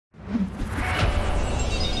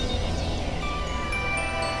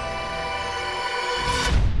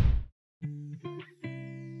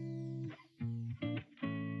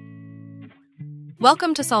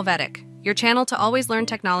Welcome to Solvetic, your channel to always learn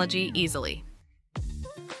technology easily.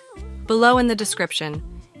 Below in the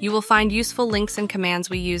description, you will find useful links and commands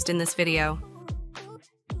we used in this video.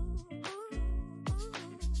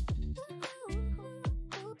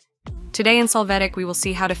 Today in Solvetic, we will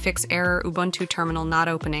see how to fix error Ubuntu terminal not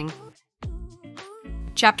opening.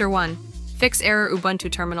 Chapter 1. Fix error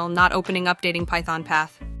Ubuntu terminal not opening updating Python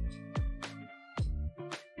path.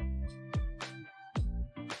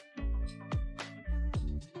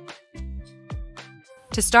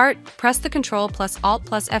 To start, press the Ctrl plus Alt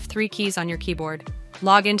plus F3 keys on your keyboard.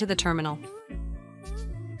 Log into the terminal.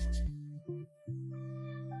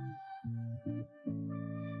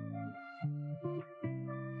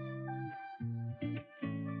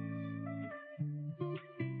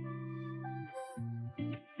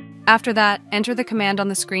 After that, enter the command on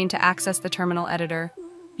the screen to access the terminal editor.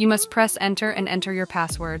 You must press Enter and enter your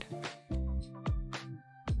password.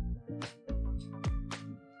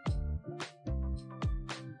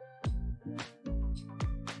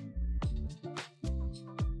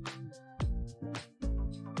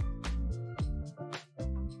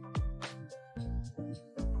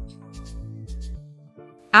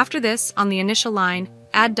 After this, on the initial line,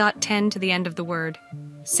 add .10 to the end of the word.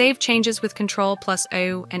 Save changes with Ctrl plus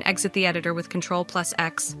O and exit the editor with Ctrl plus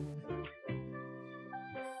X.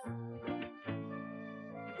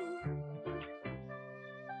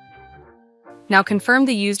 Now confirm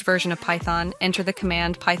the used version of Python, enter the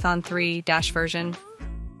command Python 3-version.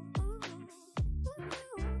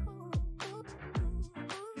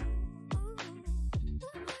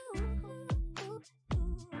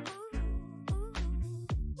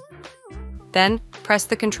 Then, press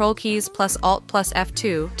the Control keys plus Alt plus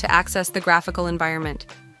F2 to access the graphical environment.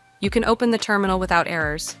 You can open the terminal without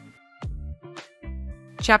errors.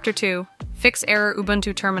 Chapter 2. Fix error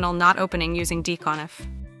Ubuntu terminal not opening using dconf.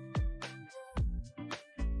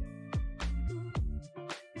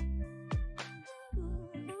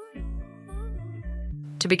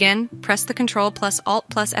 To begin, press the Ctrl plus Alt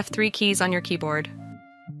plus F3 keys on your keyboard.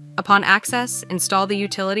 Upon access, install the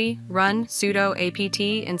utility, run sudo apt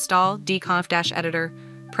install dconf-editor,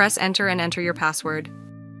 press Enter and enter your password.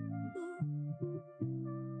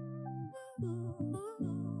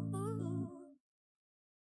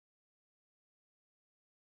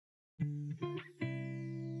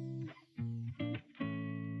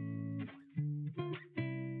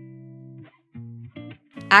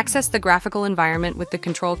 Access the graphical environment with the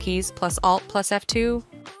Control keys plus Alt plus F2.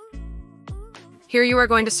 Here you are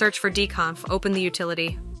going to search for dconf, open the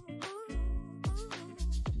utility.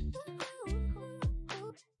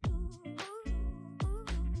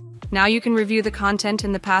 Now you can review the content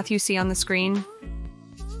in the path you see on the screen.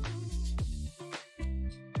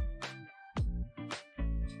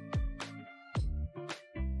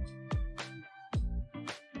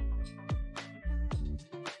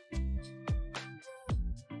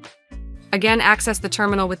 Again, access the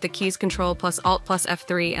terminal with the keys Ctrl plus Alt plus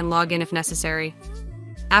F3 and log in if necessary.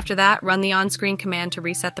 After that, run the on-screen command to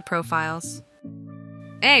reset the profiles.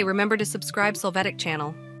 Hey, remember to subscribe Solvetic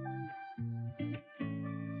channel.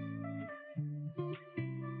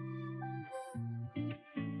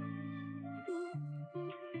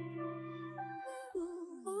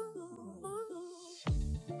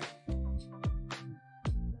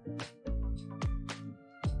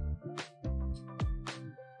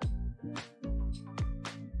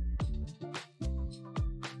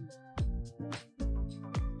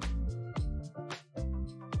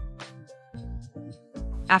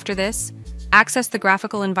 After this, access the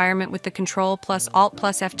graphical environment with the Ctrl plus Alt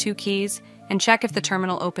plus F2 keys and check if the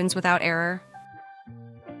terminal opens without error.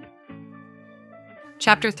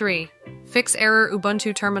 Chapter 3. Fix error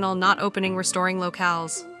Ubuntu terminal not opening restoring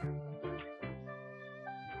locales.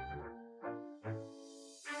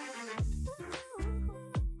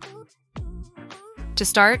 To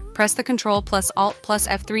start, press the Ctrl plus Alt plus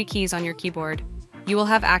F3 keys on your keyboard. You will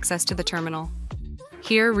have access to the terminal.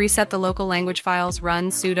 Here, reset the local language files, run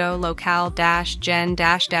sudo locale-gen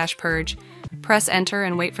 --purge, press Enter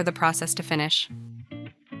and wait for the process to finish.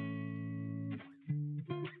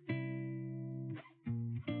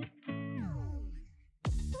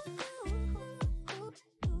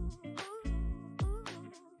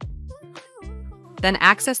 Then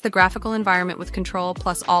access the graphical environment with Ctrl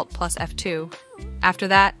plus Alt plus F2. After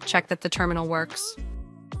that, check that the terminal works.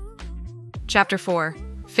 Chapter 4.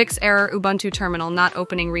 Fix error Ubuntu terminal not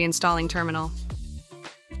opening reinstalling terminal.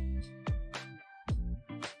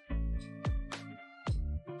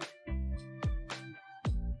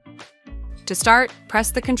 To start,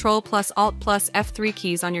 press the Ctrl plus Alt plus F3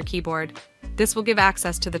 keys on your keyboard. This will give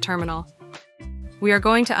access to the terminal. We are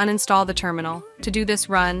going to uninstall the terminal. To do this,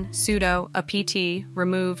 run sudo apt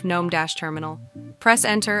remove gnome-terminal. Press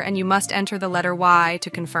enter and you must enter the letter Y to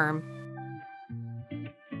confirm.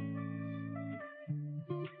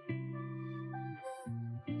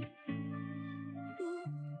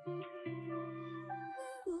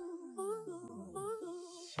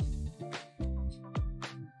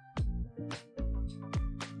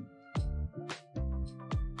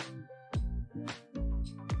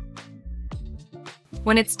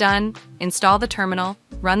 When it's done, install the terminal,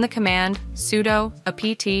 run the command sudo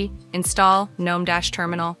apt install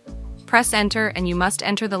gnome-terminal. Press enter and you must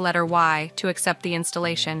enter the letter Y to accept the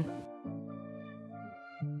installation.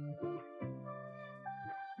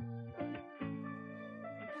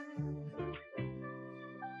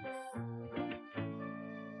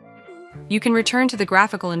 You can return to the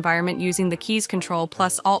graphical environment using the keys Control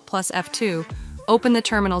plus Alt plus F2. Open the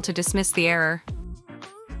terminal to dismiss the error.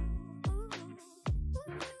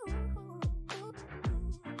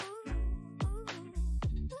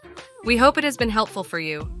 We hope it has been helpful for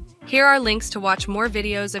you. Here are links to watch more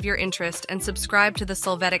videos of your interest and subscribe to the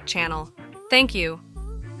Solvetic channel. Thank you.